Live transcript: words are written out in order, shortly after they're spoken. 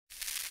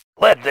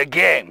Let the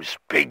games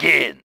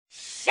begin.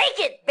 Shake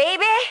it,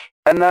 baby!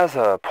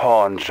 Another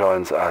pawn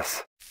joins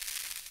us.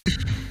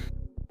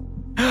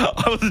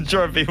 I wasn't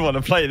sure if people want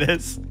to play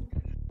this.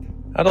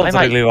 I don't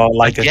really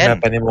like this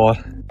map anymore.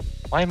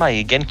 Why am I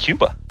again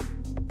Cuba?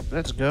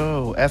 Let's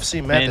go.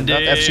 FC Met and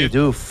not FC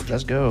Doof.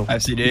 Let's go.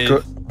 FC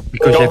Doof.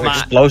 Because you have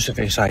explosive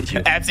inside you.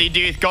 FC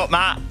Doof got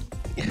Matt.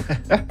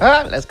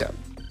 Let's go.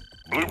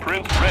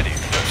 Blueprints ready,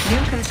 sir.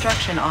 New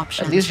construction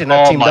options. At least you're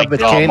not teamed up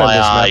with Kane on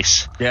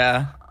this map.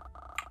 Yeah.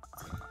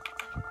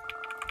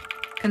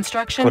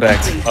 Construction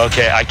complete.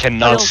 Okay, I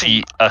cannot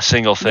see a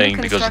single thing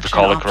because of the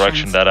color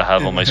correction that I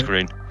have on my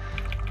screen.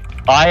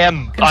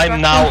 I'm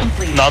now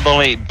not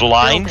only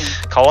blind,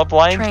 color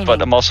blind,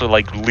 but I'm also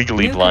like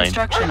legally blind.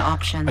 Construction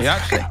options. Are you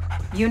actually?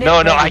 Unit no,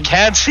 ready. I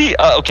can't see.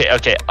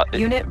 Okay.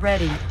 Unit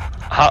ready.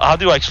 How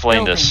do I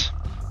explain this?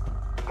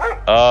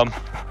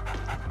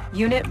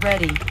 Unit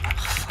ready.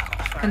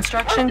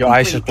 Construction Your complete.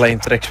 eyes is playing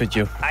tricks with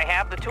you. I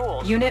have the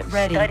tools. Unit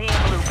ready. Studying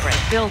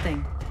blueprints.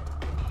 Building.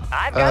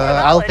 I've got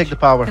the I'll take the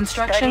power.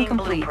 Construction Studying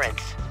complete.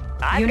 blueprints.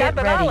 I've Unit got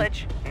the ready.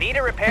 knowledge. Need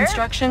a repair?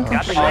 Construction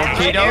complete.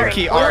 Okie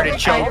dokie,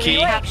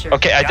 artichoke.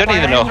 Okay, I don't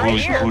even know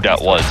who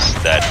that was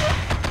that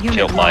Unit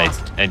killed my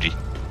lost. Engie.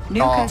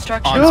 New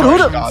construction. Dude, who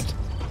the- God.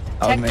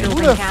 Tech me. building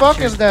Who the fuck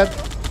captured. is that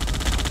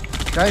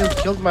guy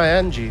who killed my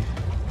Angie?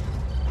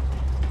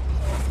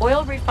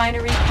 Oil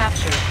refinery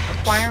captured.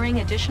 Acquiring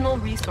additional Oh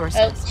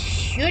resources.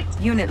 shoot!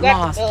 Unit Got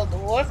lost. to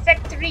build war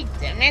factory,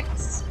 damn it!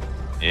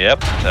 Yep,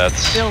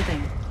 that's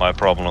Building. my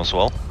problem as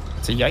well.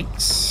 It's a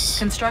yikes.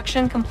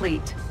 Construction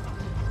complete.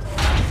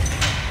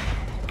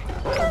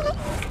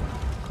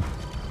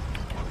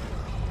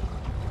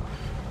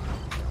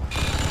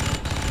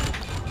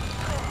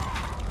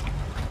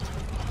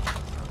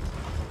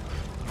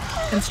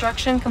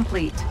 Construction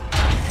complete.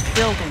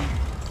 Building.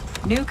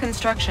 New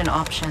construction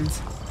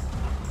options.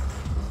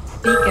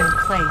 Beacon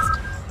placed.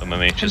 The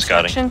MMH is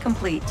guarding. Construction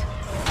complete.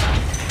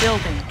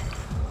 Building.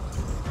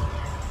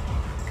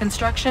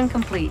 Construction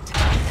complete.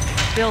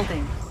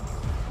 Building.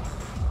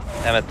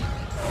 Damn it.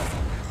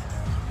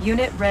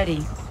 Unit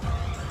ready.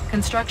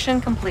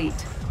 Construction complete.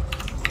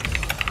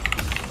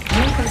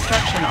 New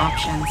construction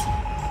options.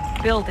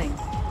 Building.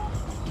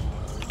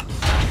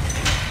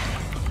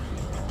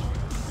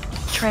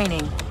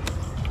 Training.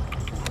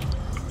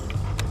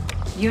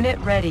 Unit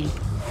ready.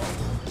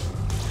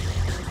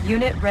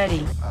 Unit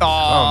ready. Oh,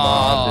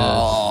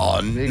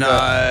 on, dude.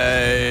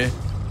 no.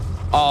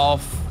 Oh,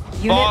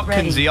 Unit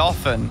ready. fucking the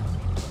often.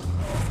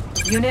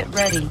 Unit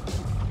ready.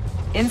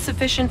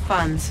 Insufficient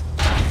funds.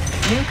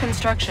 New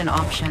construction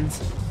options.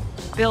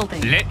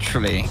 Building.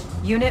 Literally.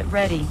 Unit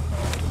ready.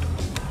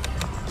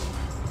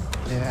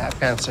 Yeah, I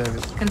can't save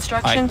it.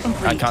 Construction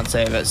complete. I can't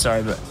save it,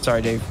 sorry, but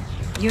sorry, dude.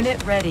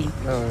 Unit ready.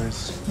 No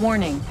worries.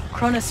 Warning.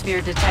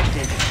 Chronosphere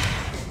detected.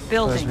 Because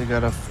Building. we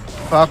got a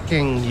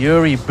fucking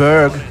Yuri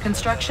Berg.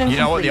 Construction You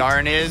know what complete. the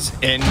irony is?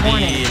 In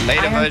Warning, the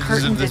later iron versions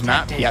curtain of this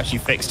map, detected. he actually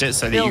fixed it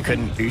so that you Building.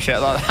 couldn't do shit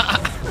like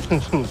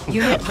that.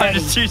 Unit I'm ready.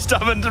 just too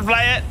stubborn to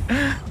play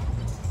it.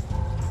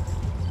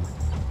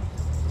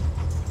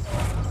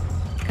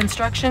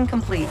 Construction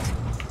complete.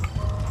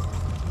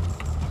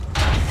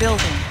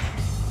 Building.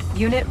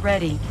 Unit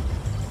ready.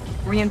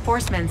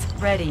 Reinforcements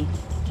ready.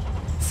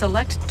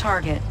 Select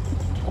target.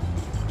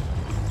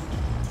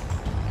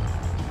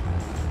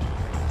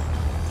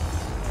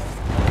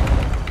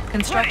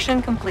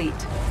 Construction complete.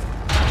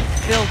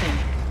 Building.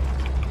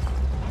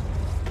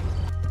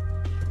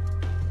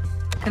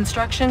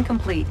 Construction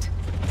complete.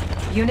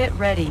 Unit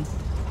ready.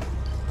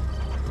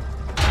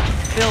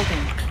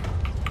 Building.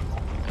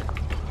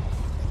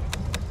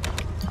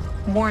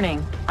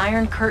 Warning,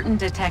 iron curtain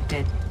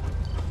detected.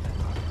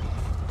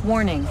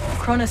 Warning,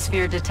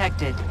 chronosphere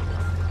detected.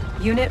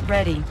 Unit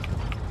ready.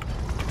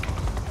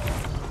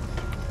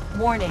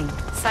 Warning,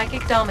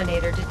 psychic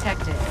dominator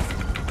detected.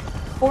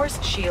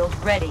 Force shield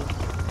ready.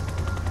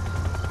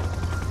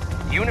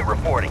 Unit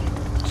reporting.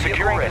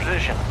 Securing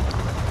position.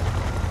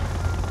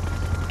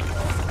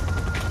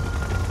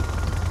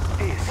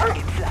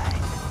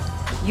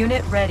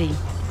 Unit ready.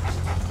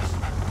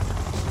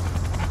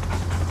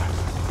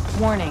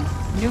 Warning,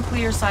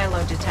 nuclear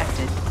silo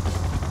detected.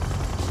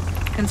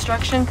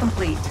 Construction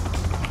complete.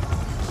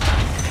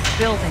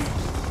 Building.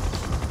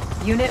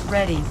 Unit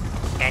ready.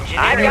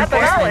 I've got the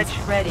knowledge.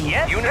 Reinforcements ready.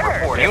 Yes, Unit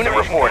reporting. Unit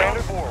reporting.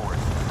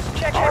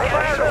 Check.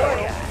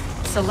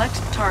 Select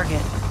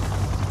target.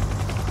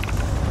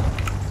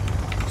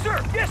 Sir,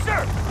 yes,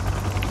 sir.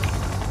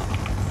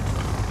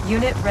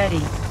 Unit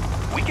ready.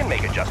 We can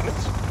make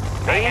adjustments.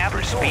 I have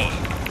for speed.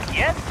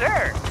 Yes,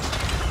 sir.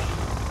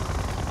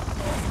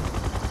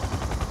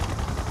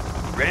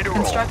 Ready to roll.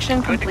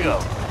 Construction Good complete. to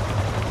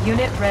go.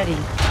 Unit ready.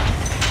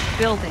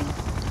 Building.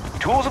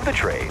 Tools of the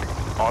trade.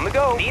 On the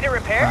go. Need a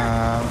repair?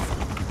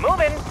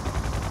 Moving.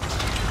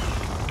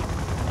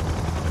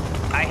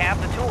 I have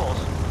the tools.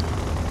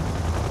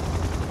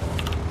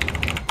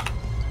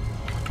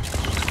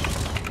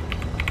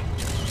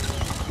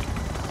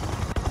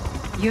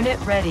 Unit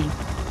ready.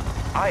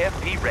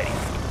 IFP ready.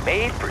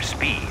 Made for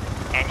speed.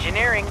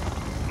 Engineering.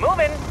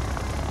 Moving.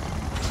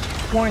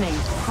 Warning,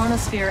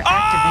 chronosphere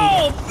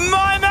activated. Oh,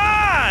 my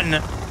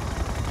man!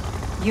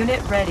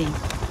 Unit ready.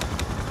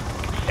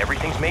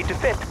 Everything's made to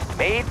fit.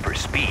 Made for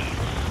speed.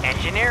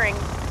 Engineering.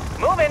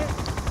 Moving.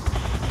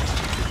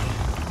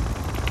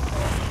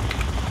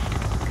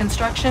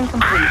 Construction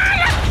complete.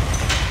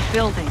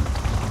 Building.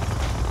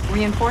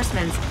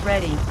 Reinforcements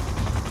ready.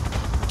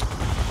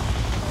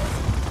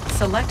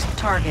 Select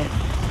target.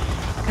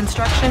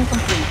 Construction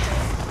complete.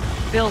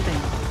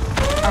 Building.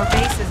 Our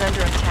base is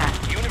under attack.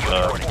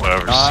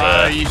 Whatever's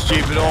Oh, you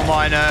stupid ore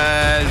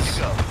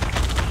miners.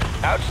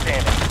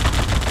 Outstanding.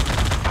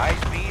 High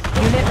speed.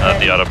 Unit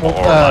ready. the other ore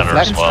miner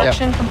as well.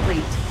 Construction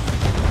complete.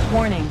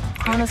 Warning,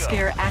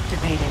 chronosphere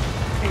activated.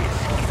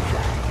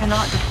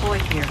 Cannot deploy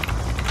here.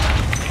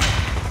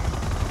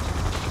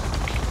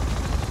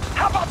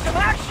 How about some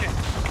action?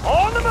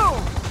 On the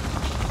move.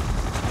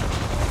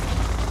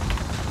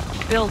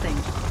 Building.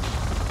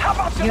 How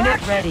about some Unit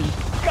action? ready.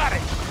 Got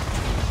it.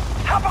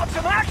 How about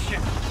some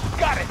action?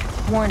 Got it.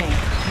 Warning,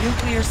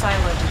 nuclear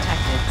silo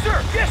detected.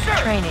 Sir, yes, sir.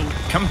 Training.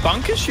 Can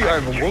bunkers shoot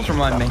over walls?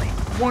 Remind me.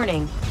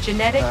 Warning,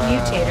 genetic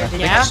mutator I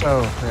think detected.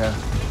 so, yeah.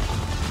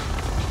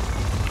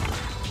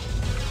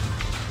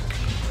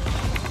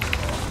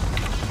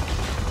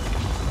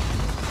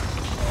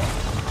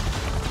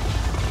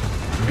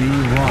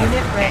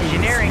 Unit ready.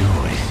 Engineering.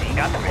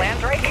 Got the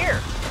plans right here.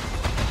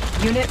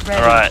 Unit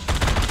ready. Alright,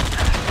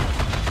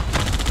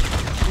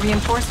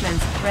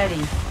 Reinforcements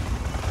ready.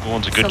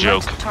 one's a good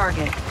Select joke.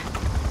 target.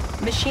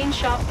 Machine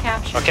shop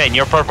captured. Okay, and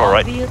you're purple, All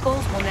right?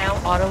 vehicles will now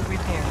auto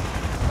repair.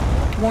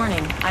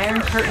 Warning,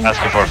 iron curtain.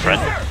 Asking for a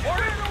friend.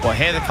 activated. What,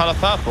 here the colour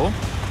purple?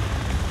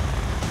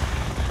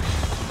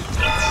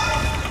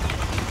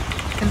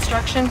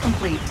 Construction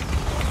complete.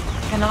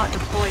 Cannot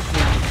deploy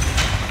here.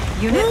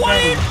 Unit What are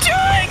ready. you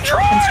doing,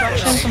 drones?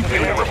 Construction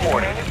complete. Unit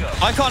reporting.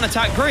 I can't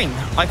attack green.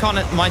 I can't.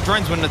 My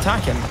drones wouldn't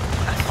attack him.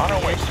 On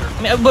our way,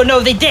 sir. Well, no,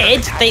 they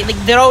did.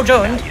 They're all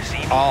joined. You see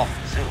me? Oh.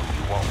 Soon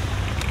you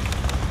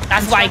won't.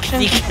 That's why,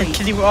 Construction complete.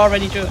 because they were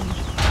already joined.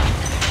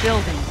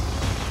 Building.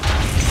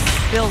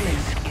 Building.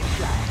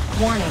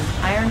 Warning,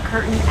 iron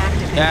curtain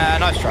activated. Yeah,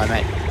 nice try,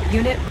 mate.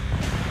 Unit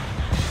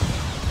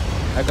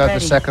I got Ready. the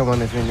second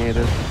one if you need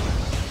it.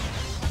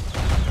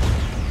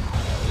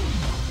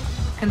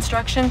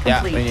 construction Yeah,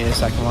 complete. we need a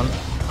second one.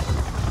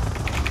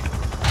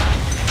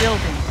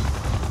 Building.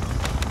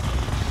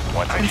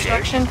 Once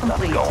Construction engaged,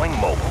 complete. going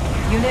mobile.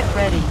 Unit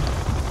ready.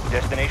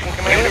 Destination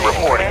command. Unit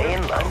reporting.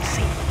 In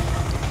unseen.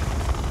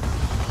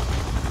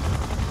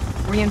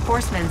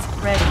 Reinforcements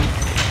ready.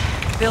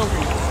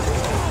 Building.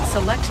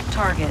 Select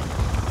target.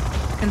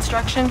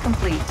 Construction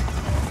complete.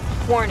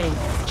 Warning,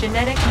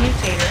 genetic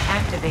mutator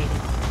activated.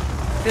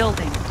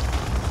 Building.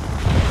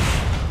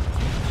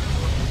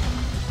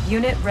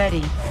 Unit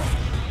ready.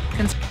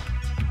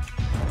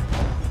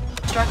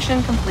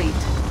 Construction complete.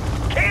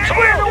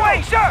 Squared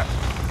away, sir!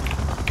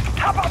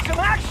 How about some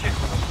action?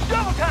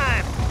 Double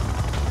time!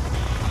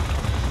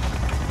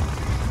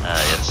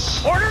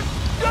 Yes. Orders,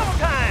 double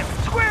time!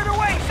 Squared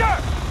away, sir!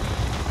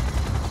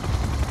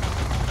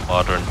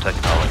 Modern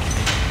technology.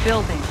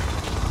 Building.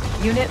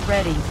 Unit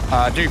ready.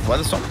 Duke,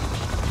 Weatherstone.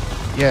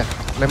 Yeah,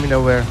 let me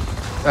know where.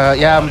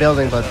 Yeah, I'm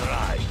building, but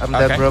I'm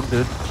dead Okay. broke,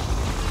 dude.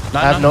 No,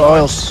 I have no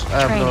oils.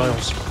 I have no Training.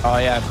 oils. Oh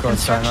yeah, of course.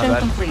 Sorry, my Construction bad.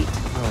 complete.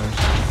 No worries.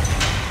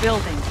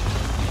 Building.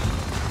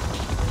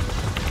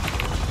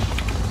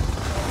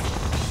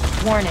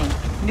 Warning,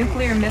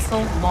 nuclear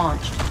missile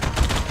launched.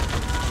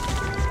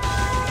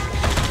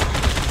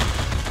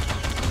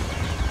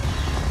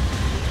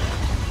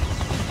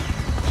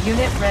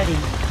 Unit ready.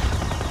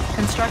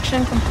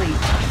 Construction complete.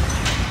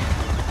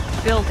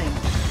 Building.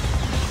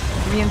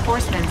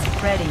 Reinforcements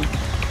ready.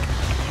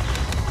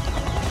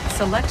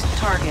 Select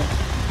target.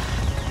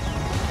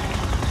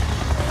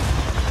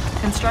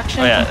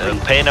 Construction Oh yeah,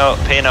 complete.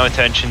 pay no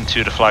attention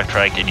to the flag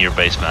track in your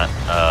base, man.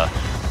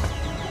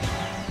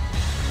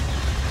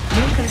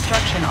 New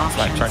construction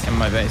Flag options. track in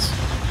my base.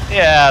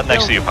 Yeah,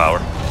 next to your power.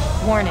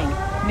 Warning,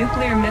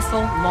 nuclear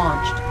missile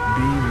launched.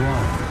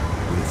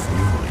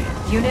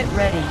 Unit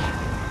ready.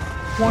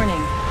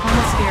 Warning,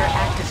 chronosphere Who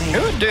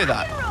activated. would do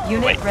that?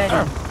 Unit Wait.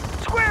 ready.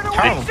 Squared away,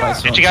 Terrible sir!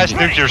 place. Did you guys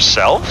nuke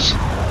yourselves?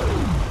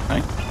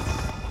 Hey?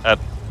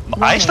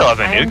 I still have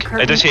a Iron nuke.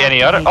 I don't see curtain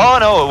any other. activated. Oh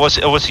no,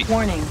 it was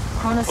Warning,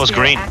 chronosphere Was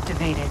green.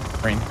 activated.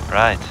 Green.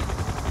 right.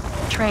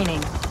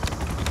 Training.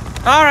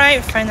 All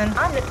right, fine then.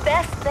 I'm the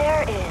best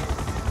there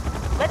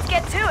is. Let's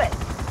get to it.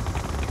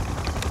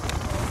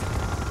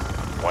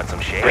 Want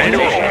some shade?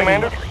 Destination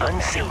Commander?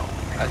 Unseen.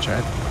 That's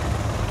right.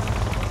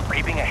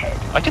 Creeping ahead.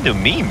 I can do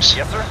memes.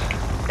 Yes, sir.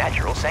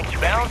 Natural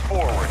sanctuary. Bound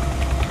forward.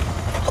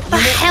 What the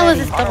hell is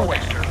this On our double way,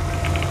 now? sir.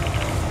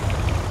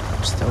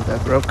 I'm still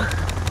dead broke.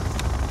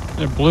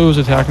 The blues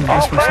attacking All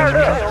us for some fired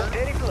reason. up.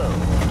 Steady flow.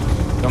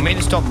 You want me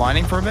to stop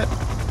mining for a bit?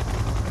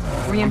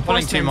 I'm pulling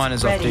Reinforcements 2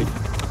 miners off, ready.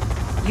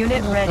 dude.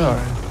 Unit ready.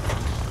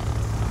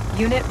 Alright.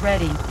 Unit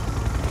ready.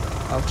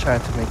 I'll try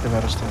to make the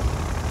Weatherstone.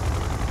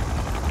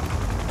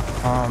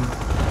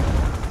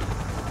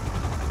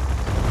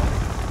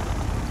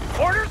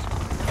 Orders?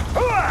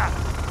 Hooah!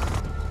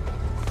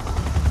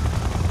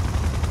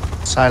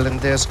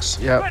 Silent discs.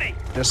 Yeah.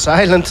 They're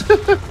silent.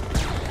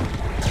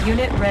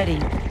 Unit ready.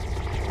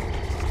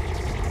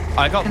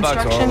 I got bugs all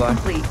Construction though.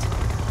 complete.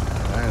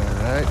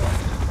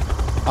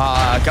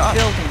 Alright. Got.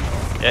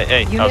 Building.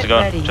 Hey, how's Unit it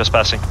going? ready. Just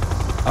passing.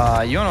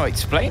 You want to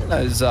explain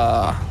those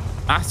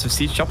massive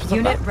siege choppers?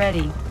 Unit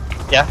ready.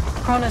 Yeah.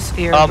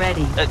 Chronosphere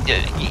ready.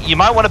 You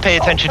might want to pay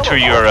attention to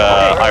your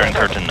Iron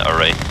Curtain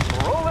array.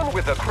 Rolling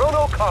with a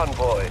chrono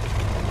convoy.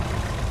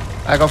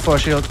 I got 4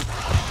 shield.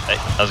 Hey,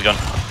 how's it going?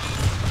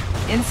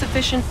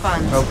 Insufficient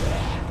funds. Oh.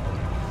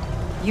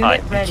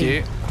 Unit Hi.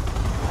 ready.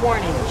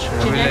 Warning.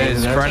 Genetic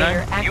is mutator Chrono.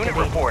 Unit activated.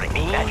 reporting.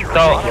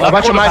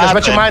 Watch your minus,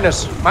 watch your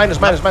minus. Minus.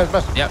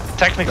 Yep.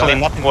 Technically,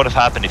 nothing would have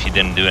happened if you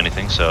didn't do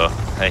anything, so,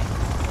 hey.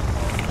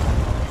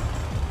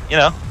 You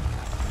know,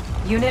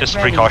 Unit just a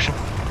ready. precaution.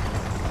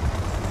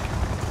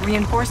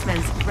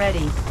 Reinforcements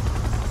ready.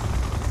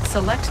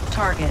 Select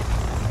target.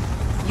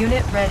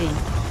 Unit ready.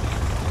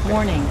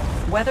 Warning.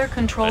 Weather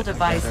control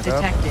device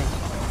detected.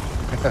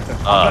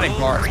 I'm getting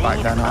Boris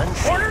back there now.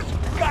 Orders?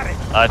 Got it.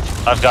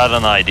 I've got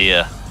an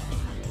idea.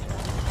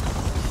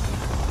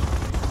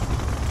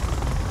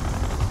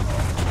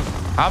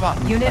 How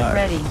about Unit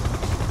ready.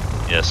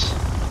 Yes.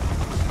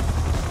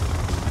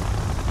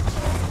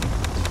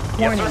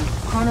 Warning.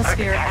 Chronosphere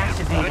Good to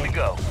activated.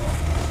 go.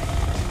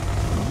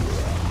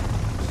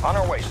 On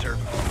our way, sir.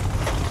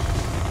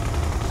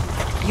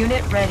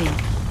 Unit ready.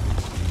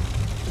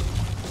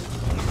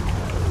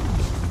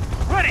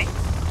 Ready.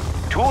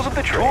 Tools of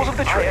the trade. Tools of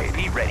the trade.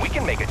 IFP ready. We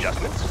can make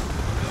adjustments.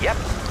 Yep.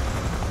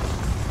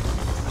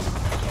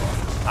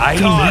 I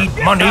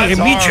need money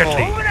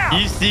immediately.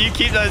 You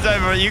keep those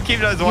over. You keep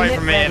those away Unit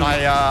from me, and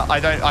ready. I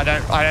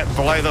don't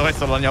blow the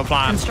whistle on your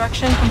plan.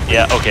 Construction complete.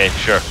 Yeah, okay,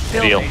 sure.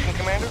 Deal. Building. Station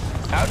commander.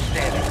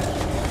 Outstanding.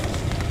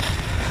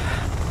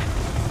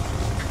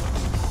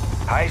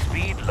 High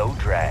speed, low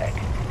drag.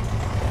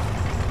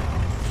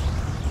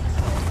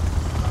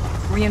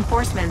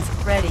 Reinforcements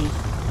ready.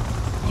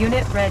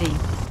 Unit ready.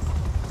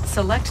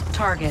 Select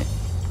target.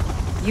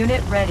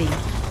 Unit ready.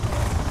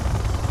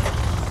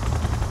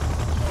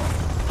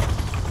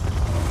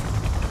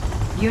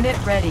 Unit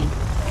ready.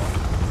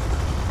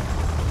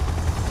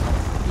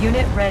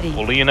 Unit ready.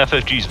 Fully in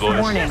FFGs, boys.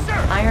 Warning.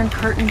 Iron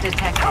curtain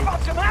detected. How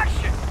about some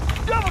action?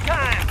 Double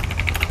time.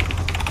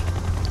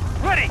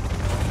 Ready.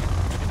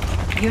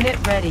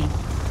 Unit ready.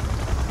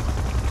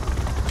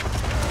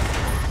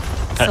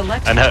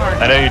 Select I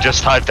target. know you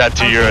just typed that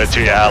to your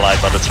ally,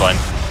 but it's fine.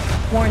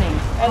 Warning.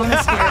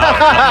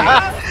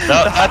 Chronosphere.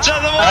 No,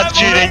 that's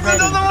cheating.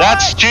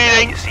 That's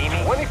cheating. You see me?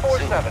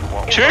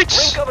 24/7.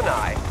 Cheats. Blink of an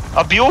eye.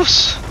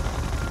 Abuse.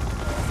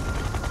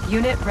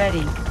 Unit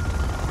ready.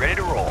 Ready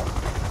to roll.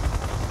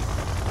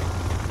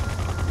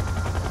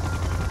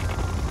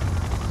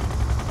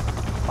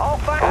 All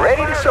fire.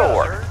 Ready to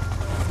soar.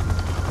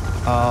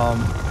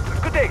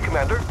 Good day,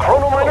 Commander.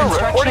 Chrono miner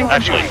reporting.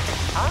 Actually,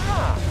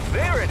 Ah,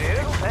 there it is.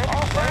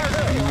 All fired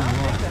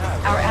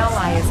up. Our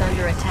ally is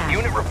under attack.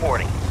 Unit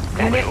reporting.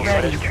 Unit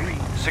ready.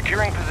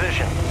 Securing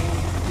position.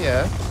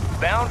 Yeah.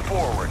 Bound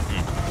forward.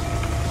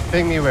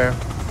 Ping me where?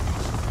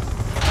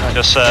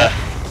 just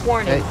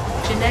Warning.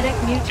 Genetic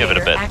mutator give it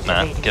a bit.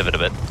 activated. Nah, give it a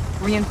bit.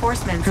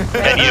 Reinforcements And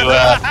ready. you,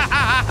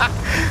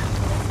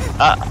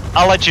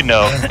 I'll let you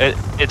know.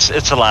 It's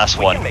the last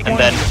one, and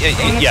then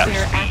yeah.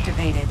 Chronosphere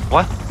activated.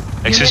 What?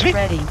 Excuse me?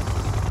 Unit ready.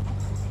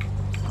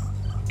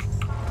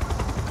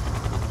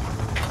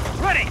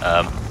 Ready.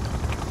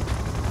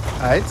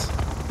 Right.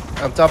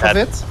 On top of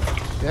it?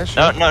 Yeah,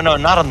 sure. No,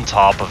 not on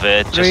top of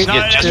it. Just, No,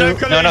 There's no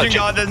collusion, ju-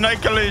 God. There's no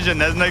collusion.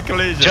 There's no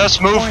collusion.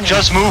 just move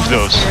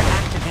those.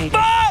 Chronosphere activated.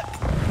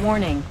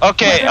 Warning.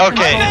 Okay, Weather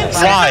okay, control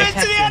device why? Send them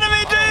into the detected.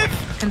 enemy, dude!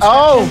 Construction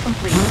Oh.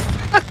 complete.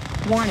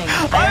 Warning. I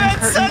Iron meant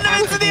curtain send them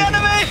into the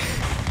activated.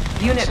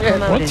 enemy! Unit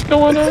promoted. What's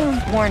going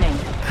on? Warning.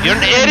 You're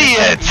an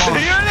idiot.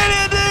 You're an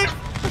idiot, dude!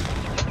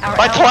 Our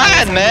My ally plan,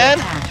 is under man.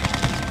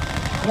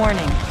 attack.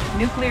 Warning.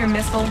 Nuclear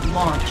missile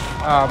launch.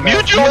 Oh, man.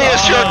 Mutually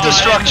assured Empty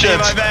destruction.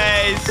 my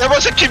base! There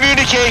was a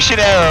communication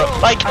error.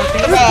 Like, Our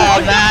base come is on,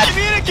 under man.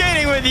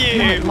 Communicating with you!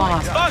 Unit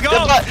lost. Fuck Yeah,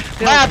 off!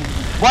 but, Matt,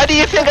 why do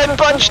you think I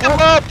bunched them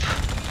up?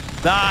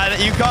 Nah,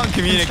 you can't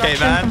communicate,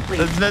 Construction man.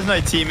 complete. There's no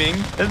teaming.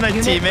 There's no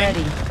Unit teaming.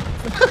 ready.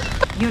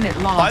 Unit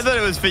lost. I thought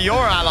it was for your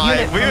ally.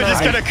 Unit We were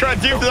just gonna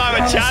promoted. do that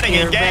with chatting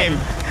in Chronosphere game.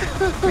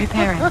 ready.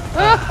 Repairing.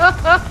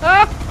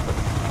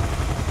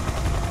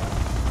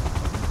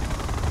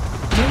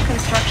 New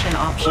construction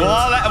options.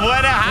 Well, when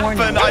it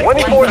happened, I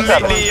Warning.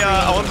 completely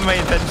I wasn't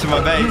paying attention to my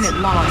base. Unit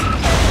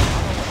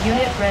lost.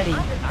 Unit ready.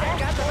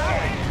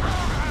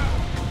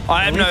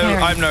 I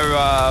have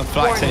no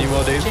flags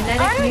anymore, dude.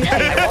 Genetic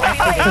mutator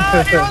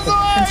activated.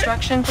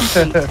 Construction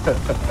complete.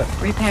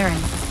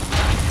 Repairing.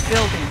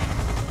 Building.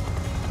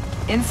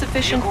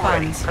 Insufficient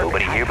funds.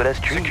 Nobody here but us.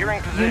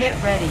 Securing position.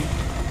 Unit ready.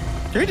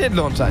 Who did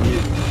launch that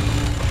nuke?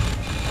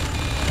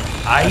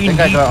 I think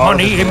I got all of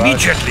it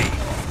immediately.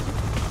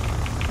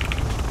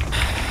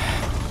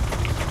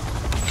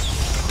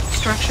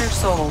 Structure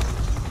sold.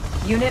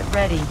 Unit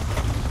ready.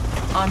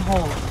 On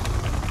hold.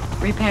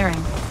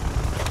 Repairing.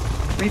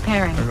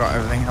 Repairing. I got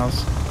everything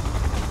else.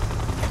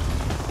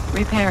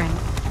 Repairing.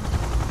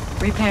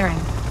 Repairing.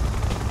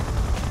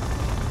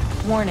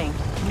 Warning.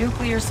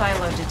 Nuclear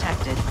silo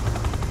detected.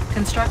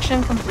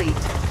 Construction complete.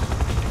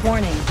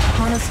 Warning.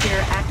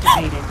 Chronosphere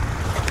activated.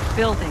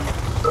 Building.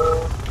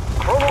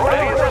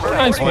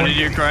 Nice What one. did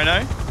you do, Chrono?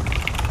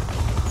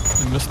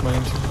 I missed my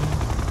interview.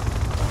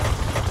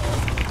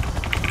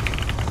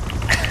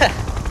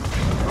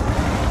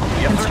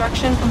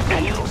 Construction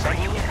complete.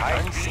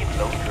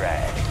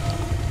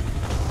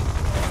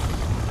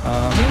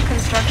 New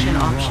construction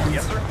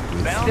options.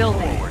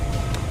 Building.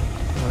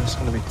 Oh, it's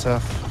gonna be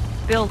tough.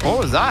 Building. What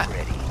was that?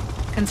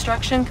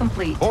 Construction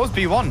complete. What was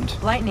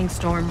B1? Lightning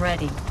storm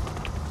ready.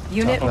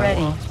 Unit Oh.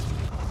 ready.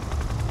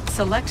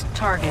 Select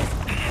target.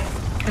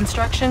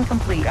 Construction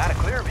complete. Got a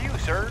clear view,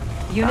 sir.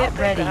 Unit I'll take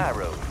ready. the high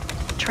road.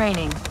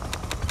 Training.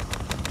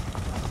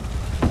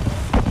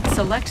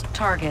 Select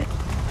target.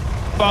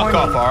 Fuck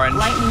off, Orange.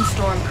 Lightning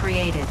storm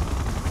created.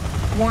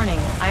 Warning.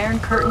 Iron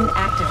curtain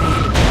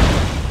activated.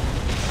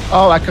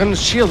 Oh, I couldn't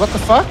shield. What the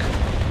fuck?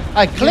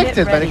 I clicked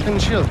it, but I ready. couldn't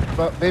shield.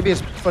 But maybe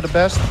it's for the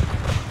best.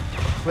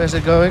 Where's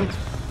it going?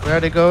 Where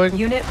are they going?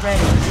 Unit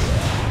ready.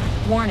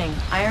 Warning.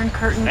 Iron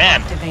curtain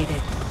Man.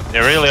 activated. They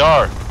really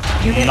are.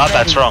 Unit Not that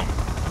ready. strong.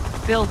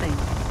 Building.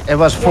 It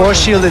was force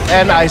shielded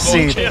and I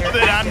see. Shielded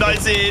and I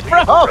see it.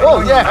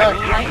 Oh yeah.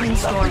 Lightning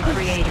storm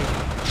created.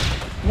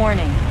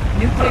 Warning.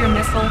 Nuclear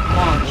missile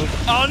launched.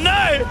 Oh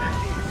no!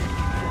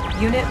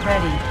 Unit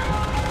ready.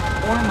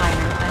 Ore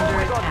miner under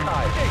attack.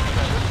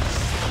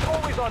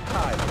 Always on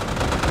time.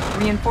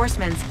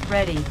 Reinforcements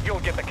ready.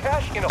 You'll get the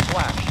cash in a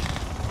flash.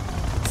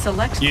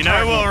 Select You know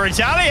target. we'll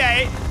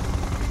retaliate.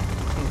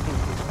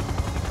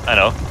 I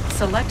know.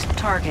 Select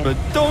target. But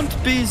don't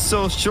be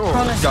so sure.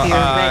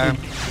 Chronosphere ready.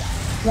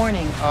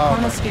 Warning. Oh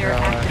my Chronosphere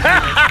God.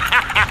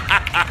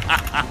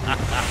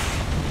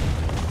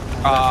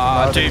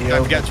 activated. Dude,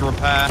 don't forget to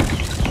repair.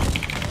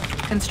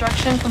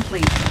 Construction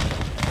complete.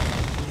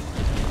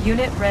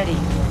 Unit ready.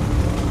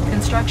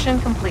 Construction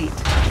complete.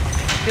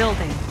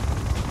 Building.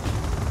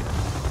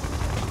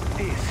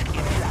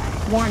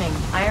 Warning.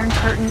 Iron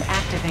curtain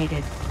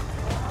activated.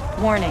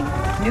 Warning.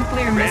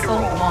 Nuclear missile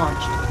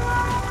launched.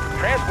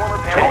 Transformer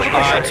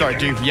panel. Sorry,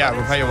 dude. Yeah,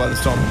 repair your weather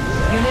storm.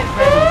 Unit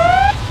ready.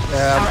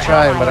 Yeah, I'm Our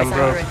trying, ally but is I'm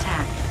under broke.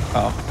 attack.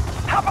 Oh.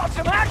 How about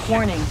some action?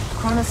 Warning.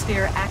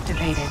 Chronosphere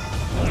activated.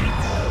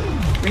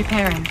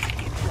 Repairing.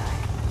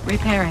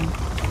 Repairing.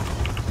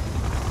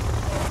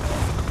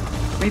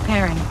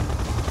 Repairing.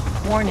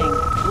 Warning.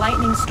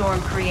 Lightning storm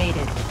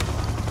created.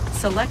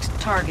 Select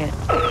target.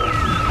 Ore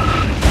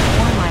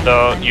miner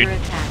So under you-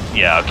 attack.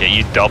 Yeah, okay,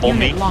 you double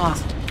Unit me.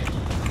 lost.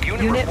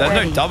 Unit There's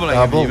ready. no doubling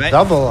of you, mate.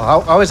 Double.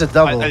 How is it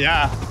double?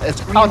 Yeah.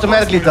 It's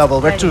automatically double.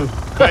 We're two.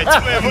 Wait,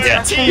 we're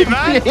a team,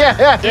 man.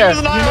 Yeah. James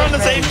and I are on the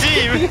same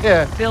team.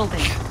 Yeah.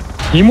 Building.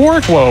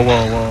 Teamwork? Whoa,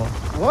 whoa, whoa.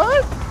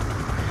 What?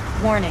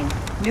 Warning.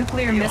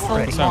 Nuclear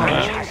missile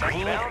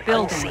launched.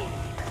 Building.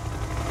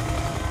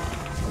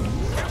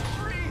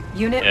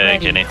 Unit Yeah,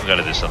 ready. Kenny, we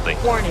gotta do something.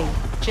 Warning.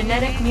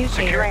 Genetic mutator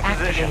Securing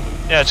position.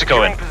 activated. Yeah, just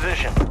go in.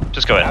 Position.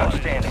 Just go in.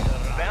 Outstanding.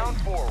 Bound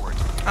forward.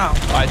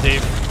 Alright,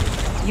 Dave.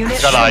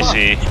 Unit Got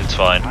ready. IC, it's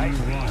fine.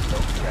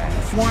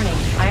 Warning.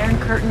 Iron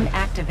curtain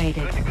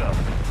activated.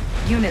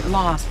 Unit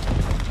lost.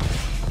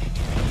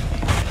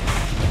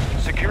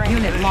 Securing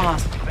Unit position.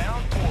 lost.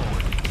 Bound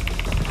forward.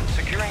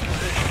 Securing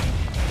position.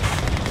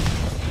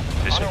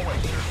 This way.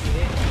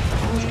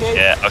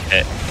 Yeah,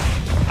 okay.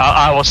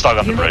 I was stuck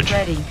on the Unit bridge.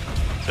 ready.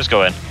 Just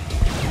go in.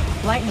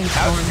 Lightning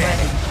storm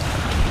ready.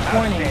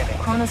 Warning.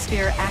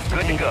 Chronosphere Good to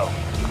activated. go.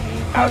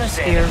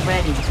 Chronosphere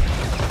ready.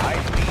 High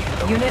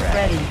speed. Unit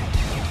ready.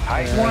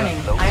 High speed.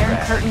 Warning. Low Iron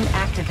drag. curtain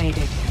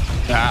activated.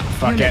 Ah,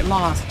 fuck Unit it.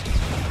 lost.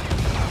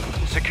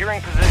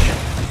 Securing position.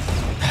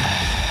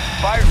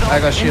 Fire zone. I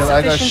got shield.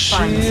 I got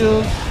Insufficient funds.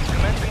 shield.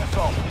 Commencing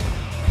assault.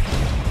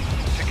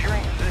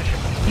 Securing position.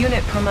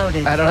 Unit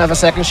promoted. I don't have a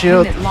second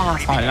shield. Unit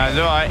lost. I know, it's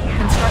alright.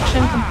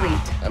 Construction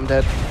complete. I'm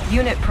dead.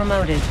 Unit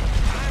promoted.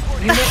 The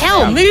Unit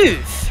hell, ready.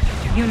 move!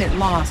 Unit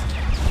lost.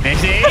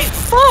 Missy,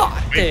 Fuck,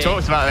 we dude.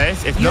 talked about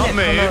this. It's Unit not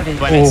move promoted.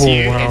 when it's Oh,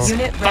 you. wow. It's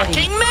Unit ready.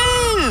 fucking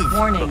move!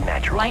 Warning.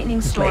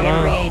 Lightning storm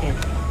Wow. created.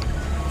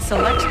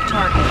 Select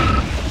target.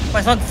 Well,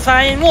 it's not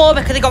saying more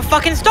because it got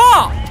fucking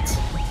stopped!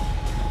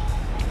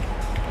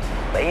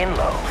 Laying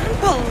low.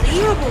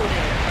 Unbelievable, dude.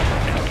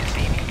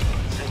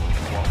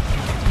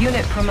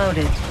 Unit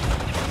promoted.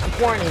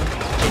 Warning.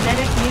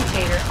 Genetic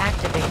mutator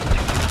activated.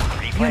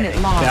 Unit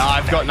lost. Yeah,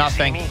 I've got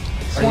nothing.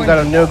 Oh, you got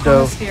a nuke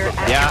though. Chronosphere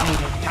Yeah.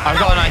 activated. I've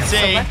got an IC.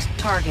 Select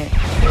target.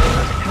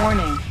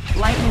 Warning.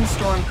 Lightning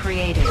storm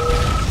created.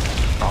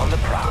 On the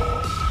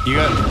prowl. You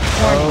got.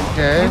 Warning.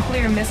 Okay.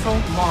 Nuclear missile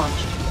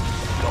launched.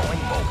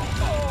 Going mobile.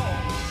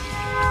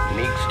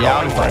 Neeks Yeah,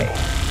 I'm going fine. low.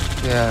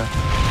 Yeah.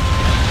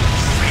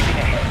 Creeping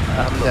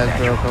ahead. I'm dead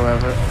broke,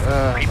 however.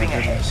 Oh my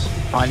goodness.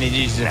 I need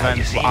you to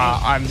defend.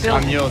 I'm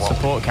your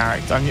support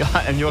character. I'm your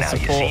Now you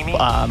support. see me?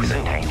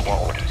 Soon you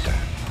won't.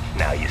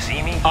 Now you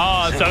see me?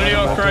 Oh, Soon so you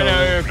you're won't.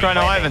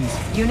 Chrono Ivans.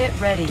 Unit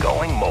ready.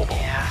 Going mobile.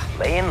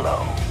 Laying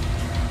low.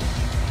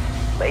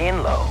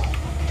 Laying low.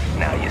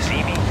 Now you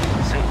see me?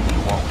 Soon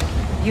you won't.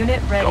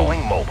 Unit ready.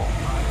 Going mobile.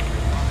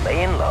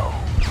 Laying low.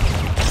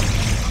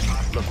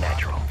 Look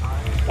natural.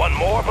 One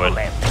more for the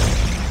lamp.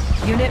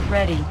 Unit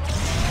ready.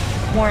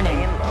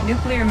 Warning,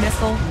 nuclear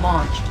missile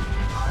launched.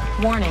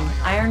 Warning,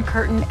 Iron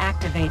Curtain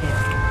activated.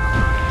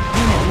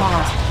 Unit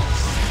lost.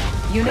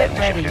 Unit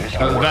ready.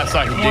 That was the best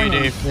I could do,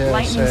 dude. Yeah,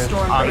 Lightning same.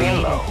 storm Laying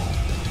created. low.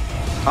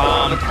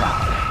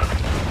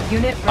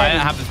 Unit I ready.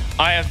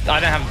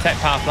 don't have a tech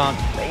power plant.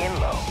 Laying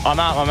low. I'm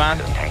out, my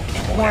man.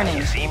 Warning,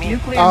 You see me?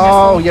 nuclear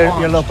Oh, missile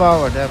you're low launched.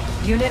 power, damn.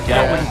 Unit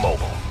Yeah. ready. Going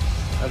mobile.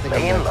 I think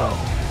I'm Laying dead. low.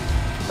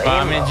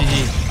 I'm in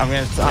GG. I'm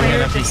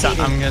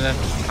gonna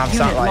have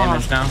satellite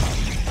image now.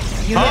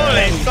 Unit Holy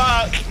ready.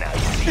 fuck! Now you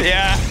see me.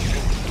 Yeah.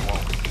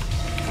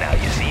 Now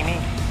you see me.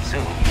 Soon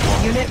you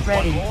won't. Unit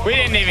ready. We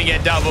didn't even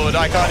get doubled.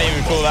 I can't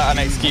even call that an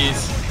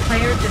excuse.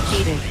 Player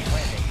defeated.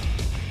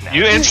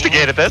 You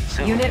instigated it.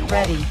 Unit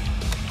ready.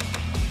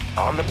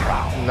 On the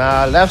prowl.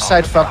 Nah, left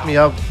side fucked me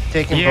up,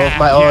 taking both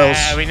my oils.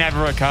 Yeah, we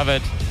never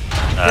recovered.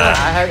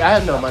 I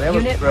had no money. I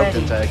was Unit broke the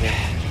ready. entire game.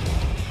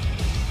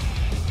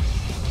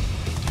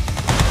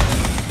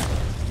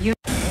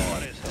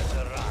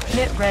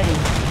 Unit ready.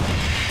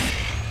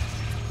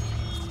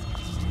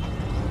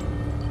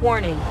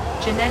 Warning,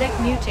 genetic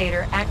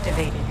mutator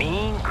activated.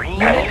 Mean green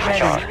Unit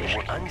laser ready.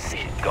 charge.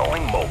 Unseen.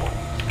 Going mobile.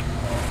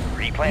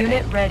 Replanting.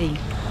 Unit ready.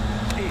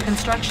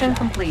 Construction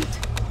complete.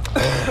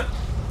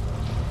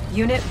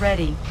 Unit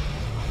ready.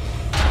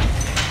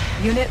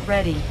 Unit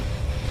ready.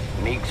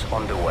 Nukes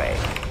underway.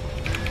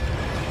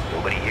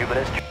 Nobody here but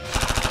us.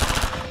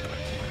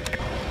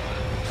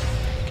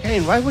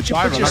 Kane, why would you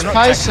put Byron, your I'm not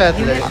spy checking.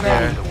 satellite Unit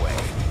there? Underway.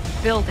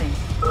 Building.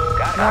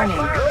 Warning,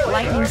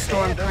 lightning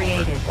storm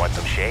created. Want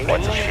some shade?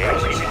 Want some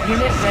shade?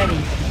 Unit ready.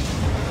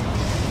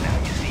 Now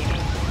you see me.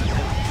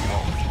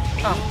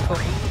 Oh, cool.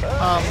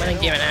 Oh, I'm gonna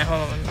give it a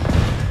hold on.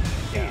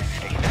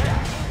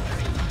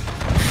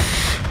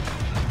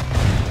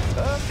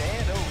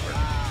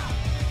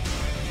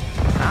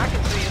 I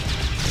can see it.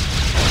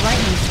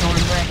 Lightning storm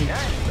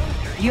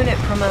ready. Unit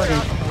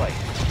promoted.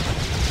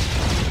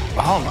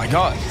 Oh my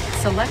god.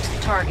 Select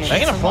target. Are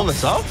they gonna pull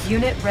this off?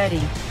 Unit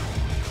ready.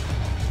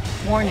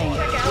 Warning,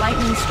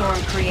 lightning storm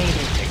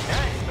created.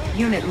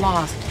 Unit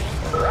lost.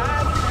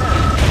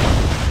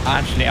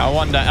 Actually, I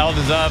wonder. El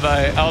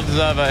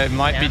Deservo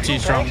might be too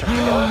strong.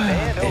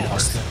 They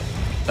lost it.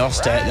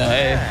 Lost it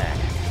though.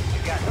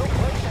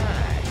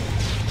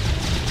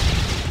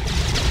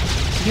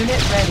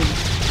 Unit ready.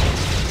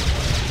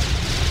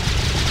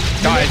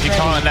 Guys, you Unit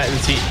can't ready.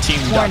 let the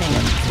team Warning,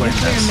 Dutchman win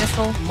nuclear this.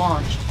 missile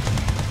launched.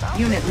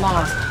 Unit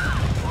lost.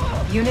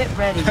 Unit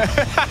ready.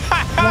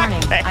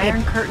 Warning,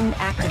 Iron Curtain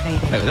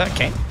activated. Wait, was that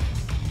Kane?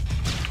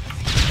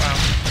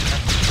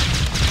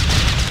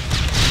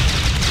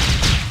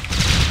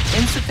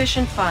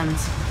 Insufficient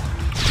funds.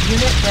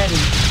 Unit ready.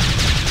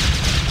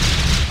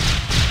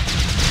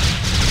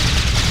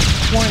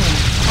 Warning,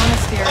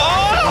 Chronosphere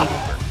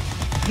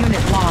activated.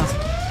 Unit lost.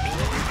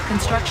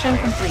 Construction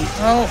complete.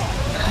 Oh,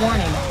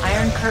 Warning,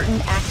 Iron Curtain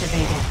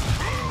activated.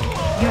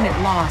 Unit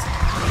lost.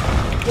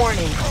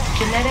 Warning,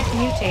 genetic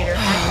mutator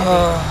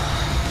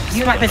activated.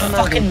 this might be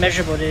fucking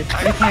miserable, dude.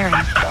 Repairing.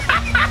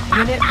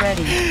 Unit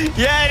ready.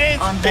 Yeah, it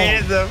is. On board.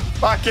 It is a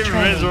fucking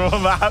Training. miserable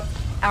map.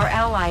 Our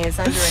ally is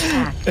under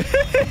attack.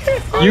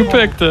 You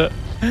picked it.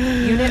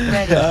 Unit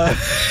ready.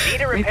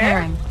 Need a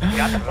repair? Repairing.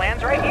 Got the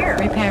plans right here.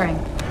 Repairing.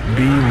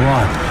 Be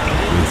one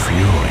with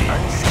fury.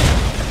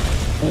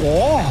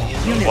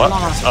 Unit What?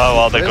 lost. Oh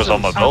well, that goes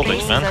on my Our buildings,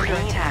 base is man. under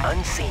attack.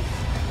 Unseen.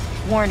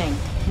 Warning,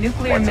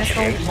 nuclear Want some missile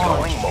shade? Going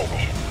launched. mobile.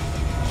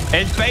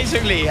 It's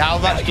basically how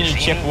much can you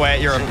chip away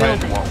at your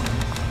opponent. Building.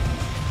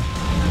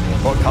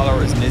 What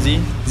color is Nizzy?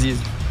 Nizzy is.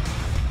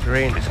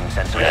 Green. Some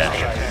sensors. Yeah,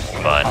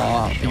 fine.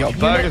 We got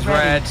Burger's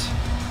ready.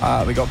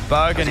 red. We got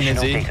Burger and Positional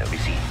Nizzy. data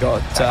received.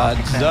 Got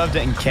Deserved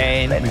It and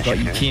Kane. We've got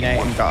Yukine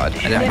and God.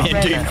 And then me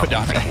and Duke put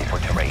down there. For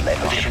terrain.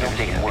 Positional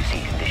data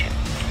received. Condition.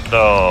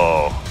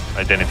 No,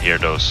 I didn't hear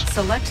those.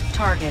 Select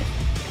target.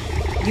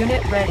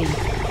 Unit ready.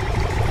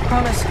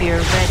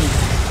 Chronosphere ready.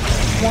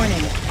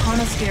 Warning,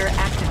 Chronosphere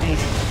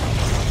activated.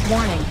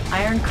 Warning,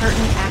 Iron Curtain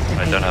I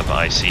activated. don't have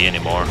IC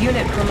anymore.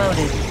 Unit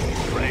promoted.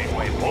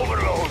 Brainwave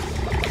overload.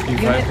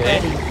 Duke Unit OP.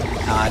 ready.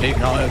 Nah, Duke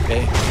not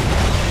OP.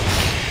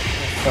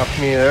 Fucked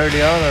me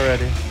early on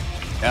already.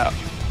 Yeah.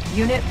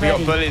 Unit We got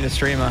ready. Bully the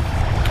streamer.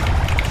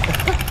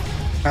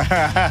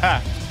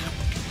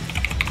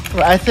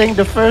 Well, I think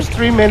the first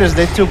 3 minutes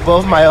they took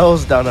both my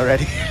oils down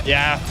already.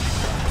 Yeah.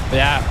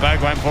 Yeah,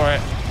 Berg went for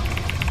it.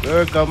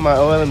 Berg got my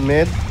oil in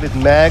mid with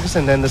mags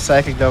and then the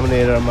Psychic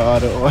Dominator on my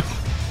other oil.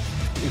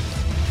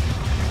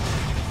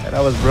 And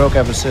I was broke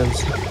ever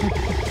since.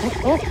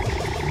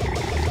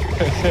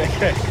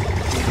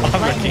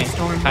 Lightning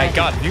storm Hey, ready.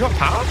 God, you got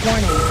power?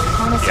 Warning,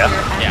 Chronosphere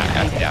Yeah,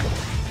 activated. yeah.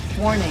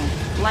 Warning,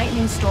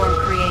 lightning storm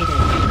created.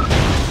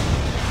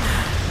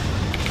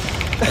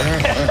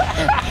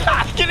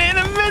 I can hear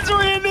the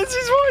misery in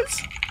Nizzy's voice.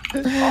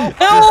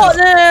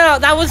 No,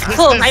 that was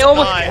close. Just I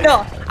almost, fine.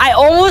 no, I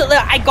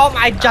just got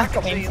my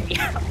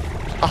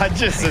I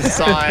just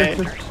aside.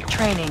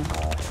 Training.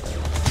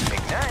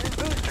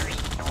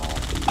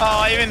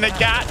 Oh, even the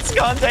cats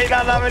can't take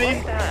that many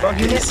Unit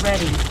buggies.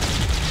 ready.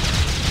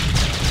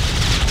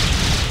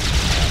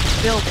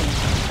 Building.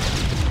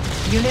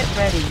 Unit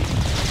ready.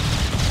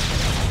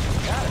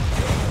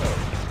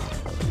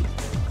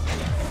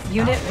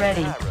 Unit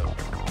ready.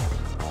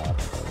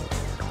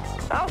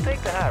 I'll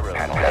take the high road.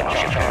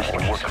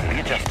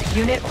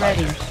 Unit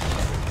ready.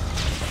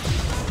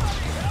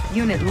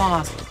 Unit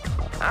lost.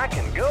 I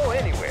can go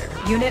anywhere.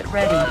 Unit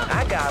ready.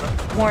 I got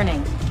him.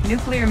 Warning.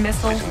 Nuclear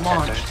missile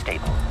launched.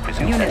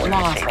 Unit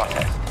lost.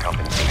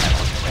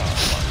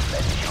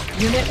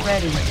 Unit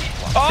ready.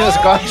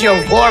 Just got your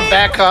war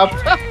back up.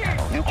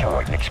 New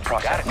coordinates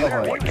processed.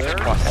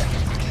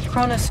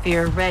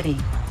 Chronosphere ready.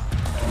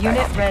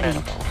 Unit ready.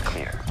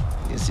 Clear.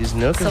 This is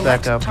nuke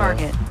Select back up.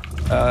 target.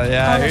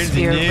 Yeah, who's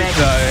the Chronosphere nuke ready.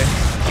 though?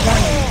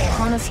 Warning.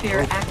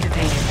 Chronosphere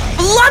activated.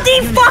 Bloody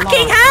Unit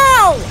fucking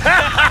lost.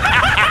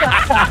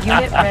 hell!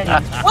 Unit ready.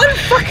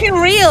 Unfucking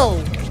real!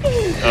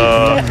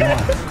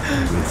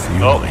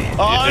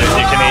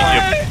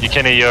 You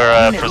can eat your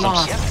Unit prisms.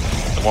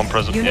 lost. The one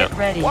prism, Unit yeah.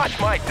 ready. Watch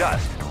my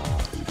dust.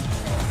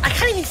 I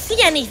can't even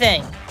see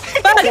anything!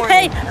 Bug,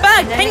 hey,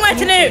 bug, ping my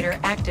Mutator nuke!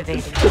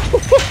 activated.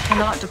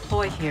 Cannot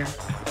deploy here.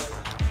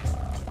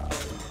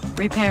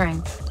 Repairing.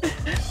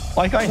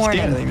 Why can't you see Warning.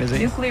 anything, is he?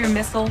 Nuclear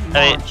missile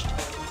Hey. launched.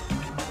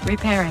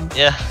 Repairing.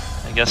 Yeah,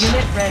 I guess.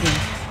 Unit ready.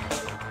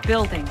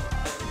 Building.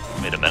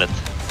 Wait a minute.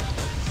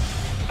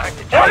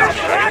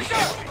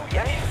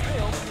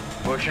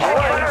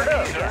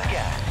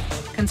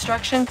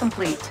 Construction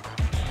complete.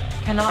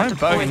 Cannot I'm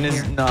deploy bugging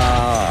this. here.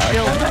 Nah.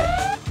 Building.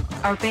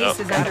 Our base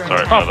Oh, is under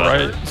sorry attack. about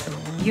that.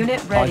 Right.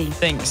 Unit I ready.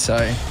 think so.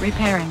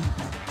 Repairing.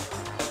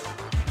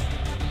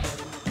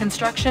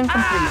 Construction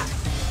complete.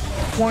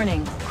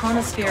 Warning.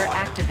 Chronosphere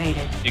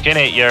activated. You can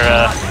eat your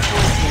Cannot deploy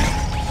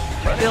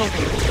here.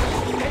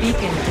 Building.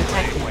 Beacon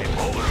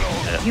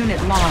detected.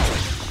 Unit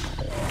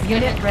lost.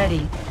 Unit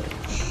ready.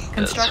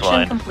 Construction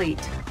fine. complete.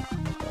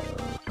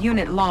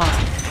 Unit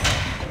lost.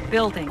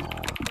 Building.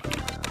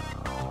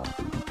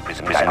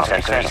 Prism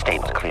sensor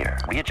stable. Clear.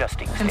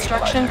 Readjusting.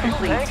 Construction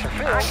complete.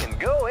 I can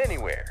go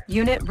anywhere.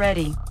 Unit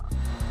ready.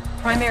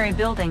 Primary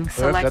building Got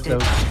selected.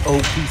 those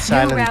OP New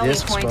silent rally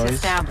discs, point boys.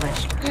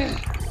 established.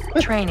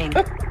 Training.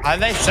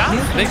 They sound.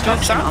 They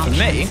don't sound for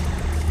me.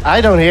 I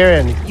don't hear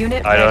any.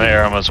 Unit I don't ready.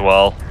 hear them as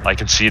well. I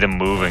can see them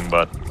moving,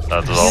 but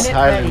that's all. Unit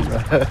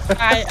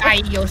Silent.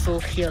 I also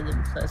hear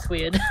them, so that's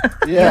weird.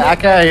 Yeah, I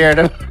can't hear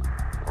them.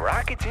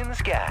 Rockets in the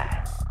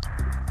sky.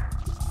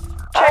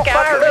 Check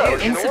out the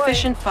view.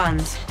 Insufficient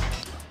funds.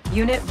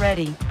 Unit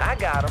ready. I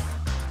got him.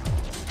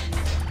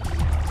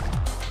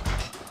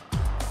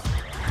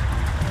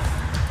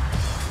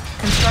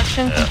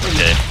 Construction complete.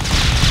 Okay.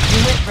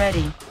 Unit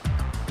ready.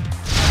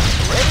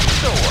 Ready to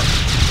soar.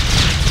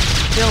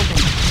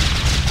 Building.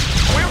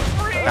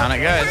 Down it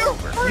goes.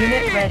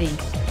 Unit ready.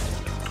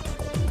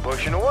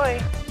 Pushing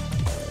away.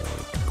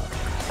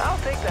 I'll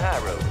take the high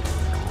road.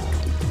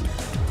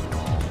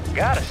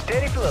 Got a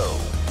steady flow.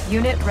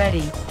 Unit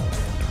ready.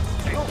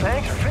 Fuel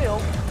tanks are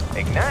filled.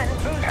 Igniting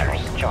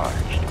boosters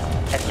charged.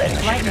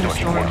 Lightning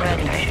storm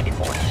ready. Building.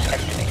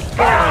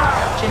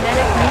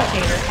 Genetic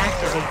mutator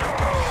activated.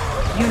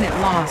 Unit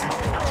lost.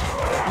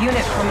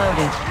 Unit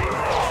promoted.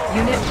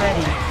 Unit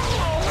ready.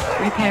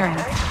 Repairing.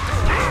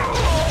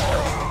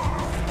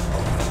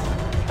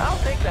 I'll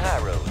take the high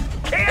road.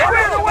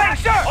 Clear the way,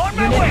 sir! On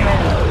my Unit way!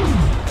 ready.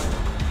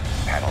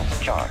 Panels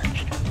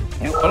charged.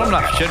 Well, I'm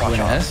not should win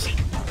this.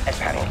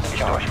 Panels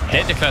charged.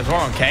 Hit declares war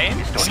on Kane.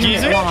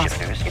 Excuse me. Lost.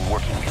 Shifters in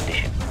working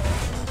condition.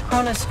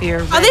 Chronosphere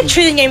ready. Are they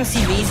treating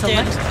MCVs,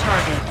 Select dude?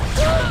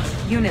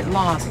 target. Unit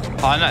lost.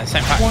 Oh no,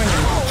 same fact. Warning.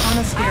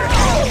 Chronosphere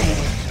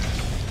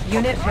activated.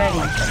 Unit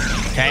ready.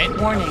 Kane.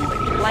 Warning.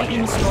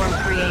 Lightning storm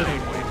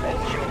created.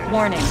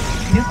 Warning.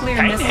 Nuclear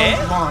Kane missile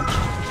hit? launched.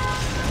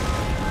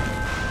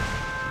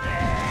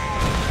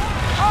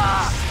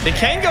 Did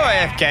Kane go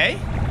AFK?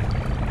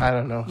 I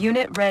don't know.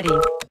 Unit ready.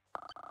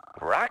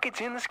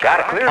 Rockets in the sky. Got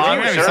a clear Oh, I'm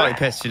view, gonna be sir. slightly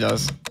pissed if he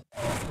does.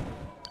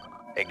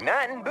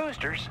 Igniting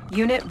boosters.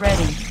 Unit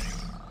ready.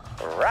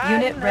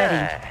 Riding Unit ready.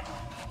 high.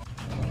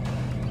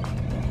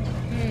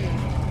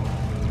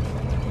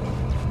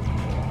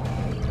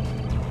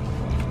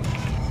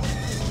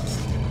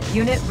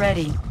 Unit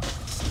ready.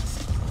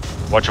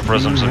 Watch your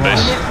prisms and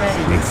base. Unit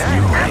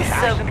ready.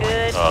 So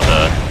good.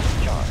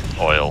 The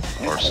oil, of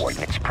course.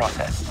 Coordinates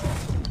processed.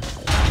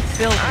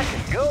 Building. I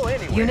can go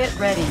anywhere. Unit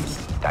ready.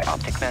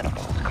 Dioptic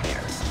manifold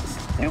clear.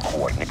 New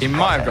coordinates He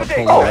might have got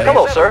processed. pulled away.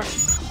 hello, sir.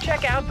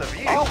 Check out the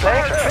view. Fuel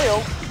tanks are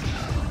filled.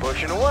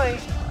 Pushing away.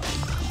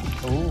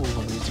 Ooh,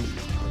 easy.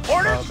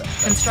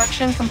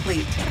 Construction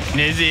complete.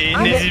 Nizzy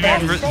Unit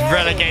been ready.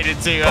 relegated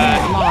to Unit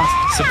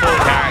lost. support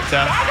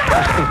character.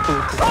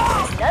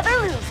 Another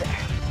loser.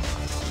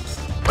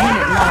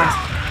 Unit lost.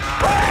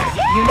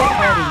 Unit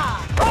ready.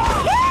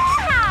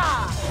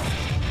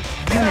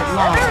 Unit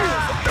lost.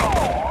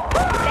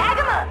 Bag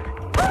 'em up.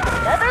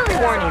 Another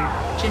loser. Warning.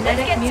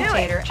 Genetic Let's get to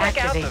it. mutator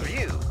Check out the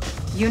activated. view.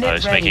 Unit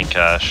He's ready. making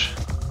cash.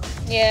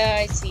 Yeah,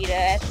 I see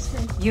that.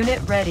 Unit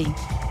ready.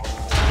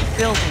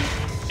 Building.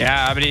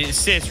 Yeah, but it's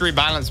CS3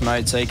 balance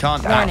mode, so you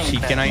can't Warning. actually,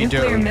 you can only do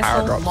it Nuclear with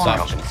power missile drops.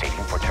 launched.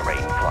 Compensating for terrain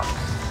flux.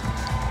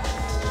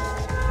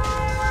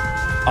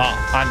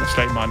 I'm the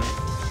slave miner.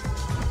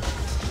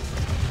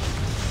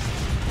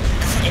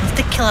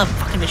 Insta-kill a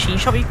fucking machine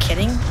shop? Are you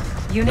kidding?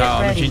 Unit No,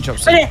 ready. machine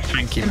shops But are it-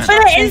 tanky, man. But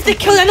it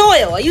insta-kill an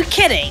oil? Are you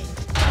kidding?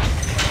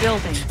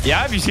 Building.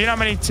 Yeah, have you seen how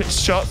many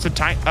shots of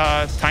tank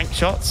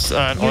shots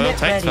oil Unit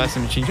takes ready. versus a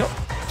machine shot?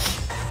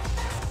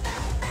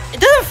 It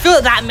doesn't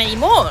feel that many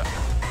more.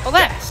 Or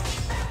less.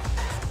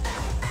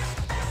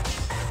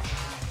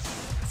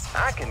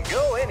 I can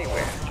go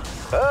anywhere.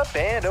 Up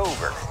and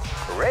over.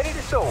 Ready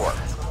to soar.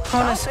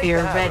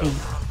 Chronosphere ready.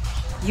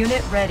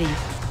 Unit ready.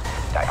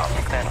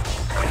 Diagnostic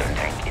manifold. Clear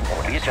tank in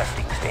order.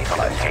 Readjusting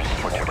stabilizer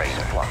for terrain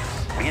flux.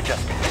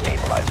 Readjusting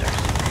stabilizer.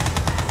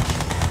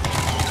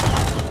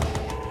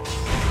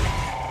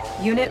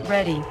 Unit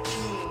ready.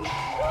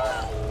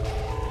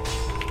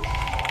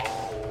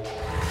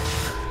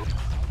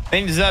 I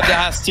think Deserved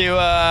has to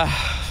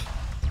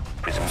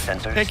Prism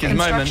sensors. pick his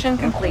moment. Construction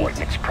complete.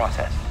 Coordinates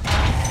processed.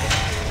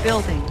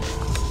 Building.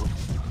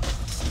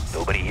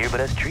 Nobody here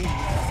but us trees.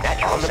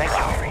 Natural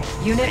sanctuary.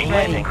 Unit Green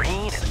ready. and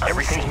green and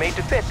everything's made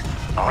to fit.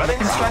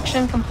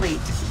 Construction complete.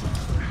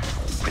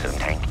 Prism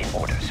tank in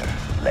order, sir.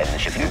 Lens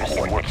shifters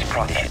in working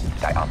condition.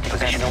 Dioptic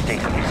positional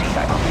data received.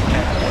 Dioptic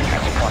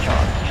coordinates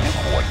processed.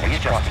 New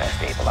coordinates processed.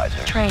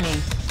 Stabilizer.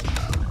 Training.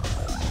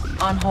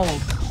 On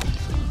hold.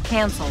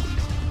 Cancelled.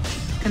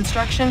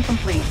 Construction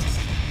complete.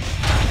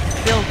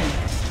 Building.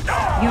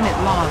 Unit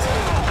lost.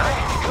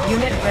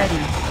 Unit ready.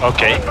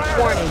 Okay.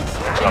 Warning.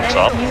 Genetic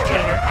up.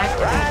 mutator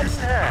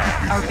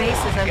activated. Our base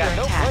is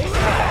under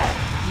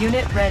attack.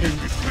 Unit ready.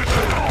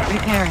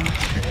 Repairing.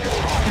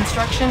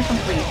 Construction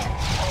complete.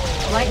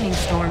 Lightning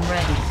storm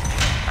ready.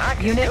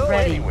 Unit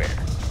ready.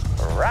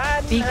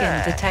 Right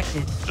Beacon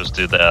detected. Just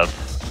do that.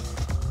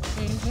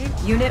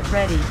 Unit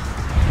ready.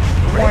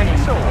 Warning.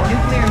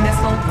 Nuclear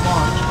missile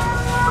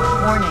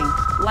launched. Warning.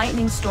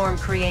 Lightning storm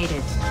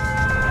created.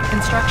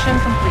 Construction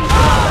complete.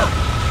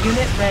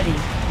 Unit ready.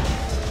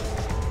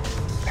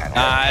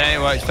 Nah, it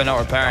ain't works for not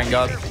repairing,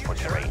 God.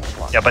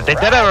 Yeah, but they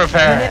did a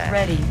repair. Unit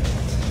ready.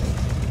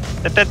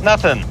 They did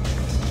nothing.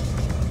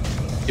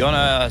 You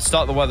wanna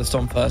start the weather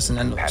storm first and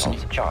then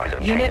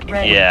Unit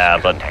ready. Yeah,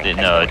 but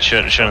no, it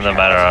shouldn't have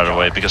mattered either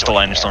way because the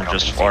lightning storm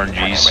just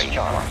RNGs. Be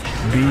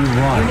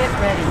one Unit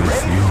ready.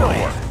 with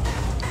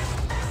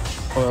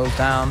fury. oils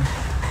down.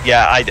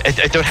 Yeah, I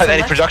don't have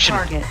any Select production.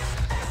 Target.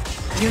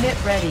 Unit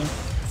ready.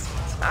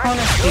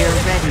 Chronosphere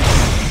ready.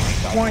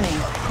 Warning.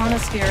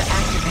 Chronosphere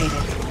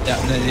activated. Yeah,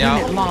 and then the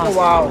Unit out. lost.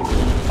 Wow. Unit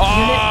Oh,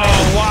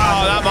 ready.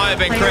 wow, that might have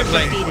been Player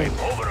crippling. defeated.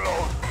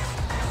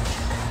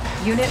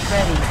 Unit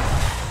ready.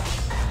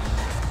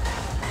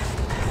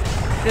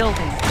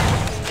 Building.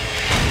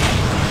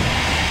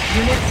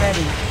 Unit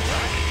ready.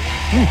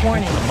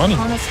 Warning.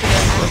 Chronosphere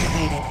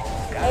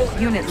activated.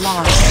 Unit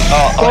lost.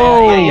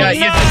 Yeah,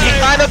 you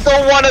kind of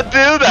don't want to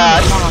do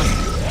that.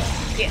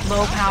 Unit lost.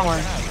 Low power.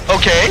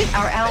 Okay.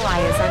 Our ally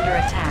is under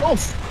attack.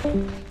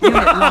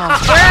 Unit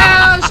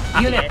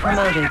lost. Unit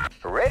promoted.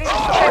 Ready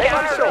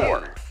to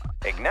soar.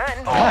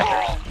 Igniting.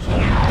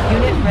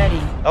 Unit ready.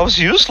 That was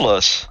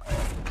useless.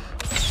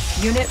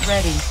 Unit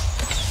ready.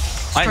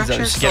 Mine's Structure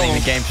just getting the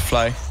sold. game to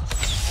flow.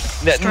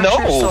 Structure No,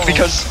 sold.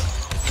 because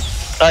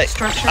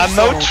Structure I'm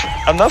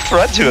sold. no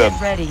threat to Unit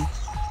him. ready.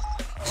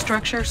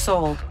 Structure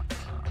sold.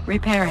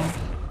 Repairing.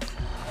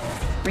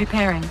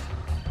 Repairing.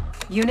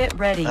 Unit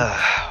ready.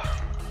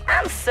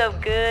 I'm so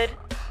good.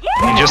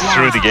 He just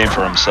threw the game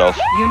for himself.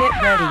 Unit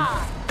ready.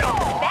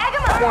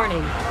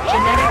 Warning.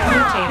 Genetic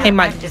mutator Hey,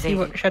 Mike, did you see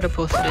activated. what Shadow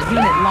posted? Unit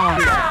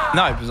lost.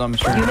 No, because I'm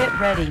sure. Unit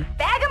ready.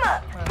 Bag 'em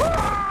up.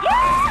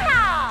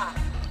 Yeah!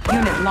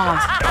 Unit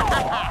lost.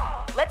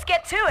 Let's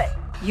get to it.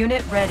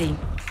 Unit ready.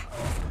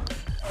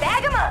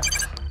 Bag 'em up.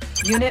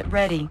 Unit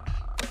ready.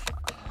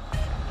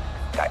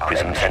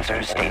 Prism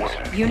sensors stable.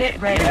 Unit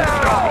ready.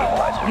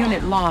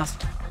 Unit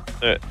lost.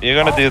 You're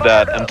gonna do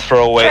that and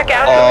throw away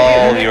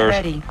all Unit your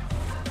ready.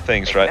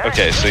 things, right?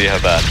 Okay, so you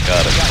have that.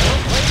 Got it.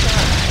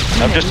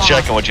 I'm Unit just lost.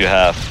 checking what you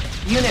have.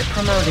 Unit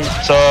promoted.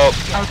 So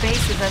Our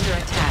base is under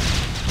attack.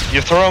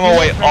 you're throwing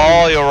away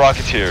all your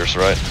Rocketeers,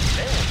 right?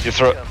 You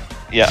throw.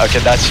 Yeah, okay,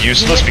 that's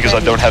useless Unit because I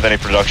ready. don't have any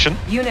production.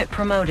 Unit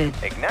promoted.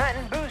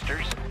 Igniting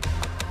boosters.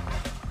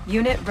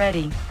 Unit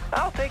ready.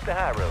 I'll take the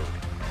high road.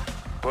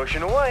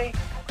 Pushing away.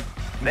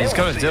 He's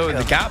got to deal with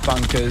the gap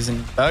bunkers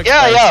and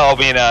Yeah, yeah. I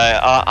mean,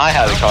 I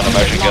had a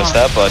countermeasure against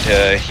that, but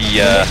he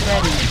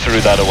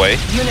threw that away.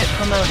 Unit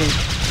promoted.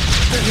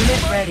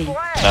 Unit ready.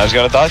 Now he's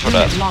gonna die for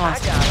Unit that.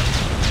 lost.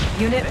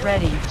 Unit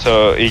ready.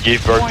 So he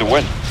gave Berg the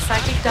win.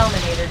 Psychic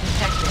dominator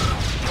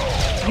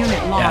detected.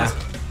 Unit lost.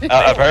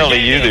 Apparently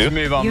you do.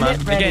 Move on, Unit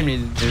man. ready. The game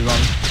needs to move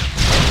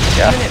on.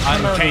 Yeah. Unit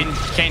And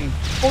promoted. Kane,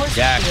 Force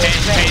yeah,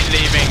 field ready.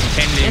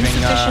 Kane leaving,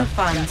 Insufficient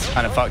funds.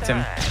 kind of fucked him.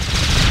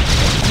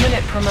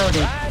 Unit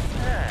promoted.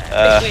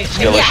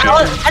 Skill Yeah, issue.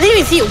 I didn't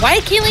even see it. Why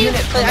can't leave?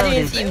 Unit Like, I didn't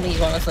even promoted. see him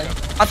leave, honestly.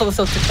 I thought it was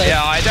so sick.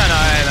 Yeah, I don't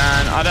know,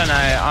 man. I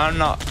don't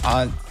know.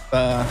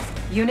 I'm not.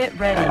 Unit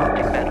ready.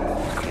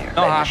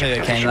 Not happy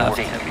that Kane left.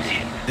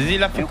 Did he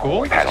left for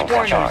cool?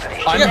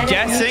 I'm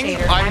guessing.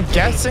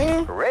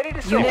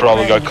 He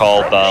probably got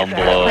called down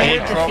below. He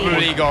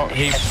probably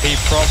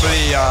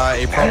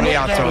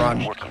had to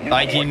run.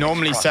 Like he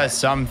normally says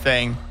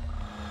something,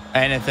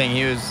 anything.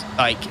 He was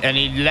like, and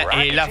he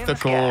left the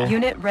call.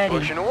 Unit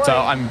ready. So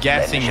I'm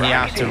guessing he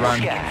had to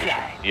run.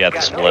 He had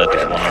to split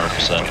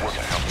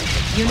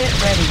 100%. Unit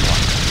ready.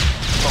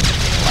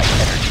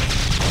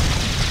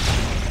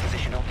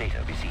 Positional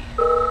data received.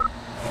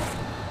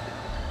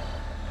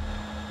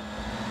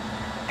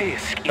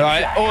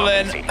 Right, all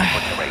in.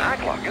 I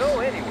can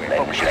go anywhere. I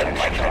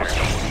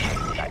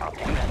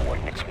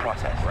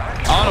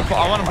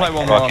want to play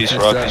one more. Rockies.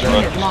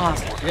 Unit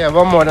lost. Yeah,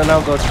 one more, then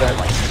I'll go to bed.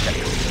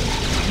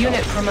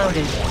 Unit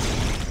promoted.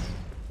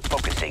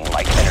 Focusing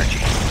like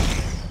energy.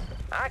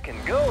 I can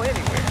go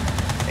anywhere.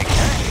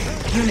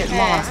 Exactly. Unit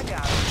lost.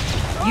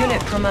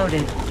 Unit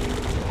promoted.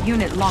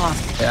 Unit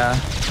lost. Yeah.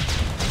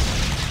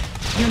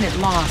 Unit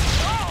lost.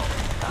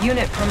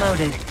 Unit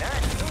promoted.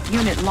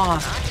 Unit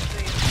lost.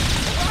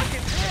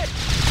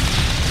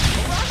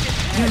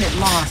 Unit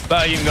lost.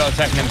 But you can go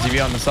attack an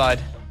MTV on the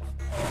side.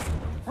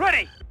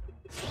 Ready.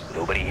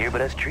 Nobody here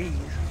but us trees.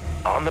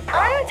 On the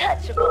prowl.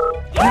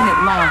 Untouchable. Unit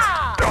lost.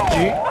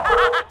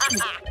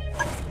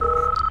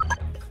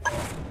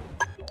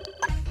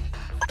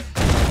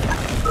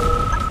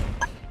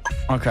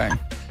 Okay.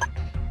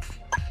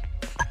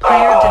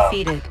 Player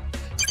defeated.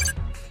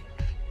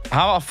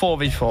 How about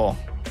 4v4?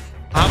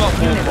 How about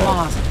Unit 4v4?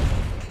 lost.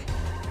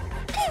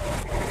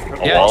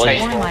 Yeah, Wally.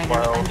 War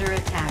miner under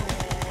attack.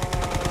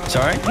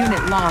 Sorry?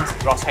 Unit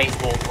lost. Ross hates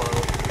World.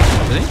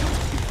 Really?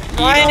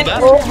 Ryan,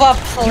 over,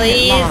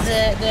 please,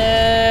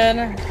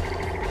 dude.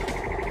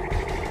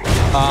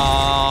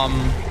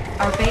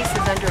 Our base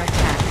is under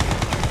attack.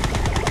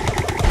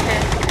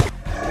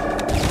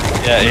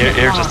 Yeah,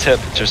 here's a tip.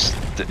 Just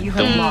You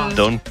have lost.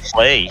 don't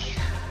play.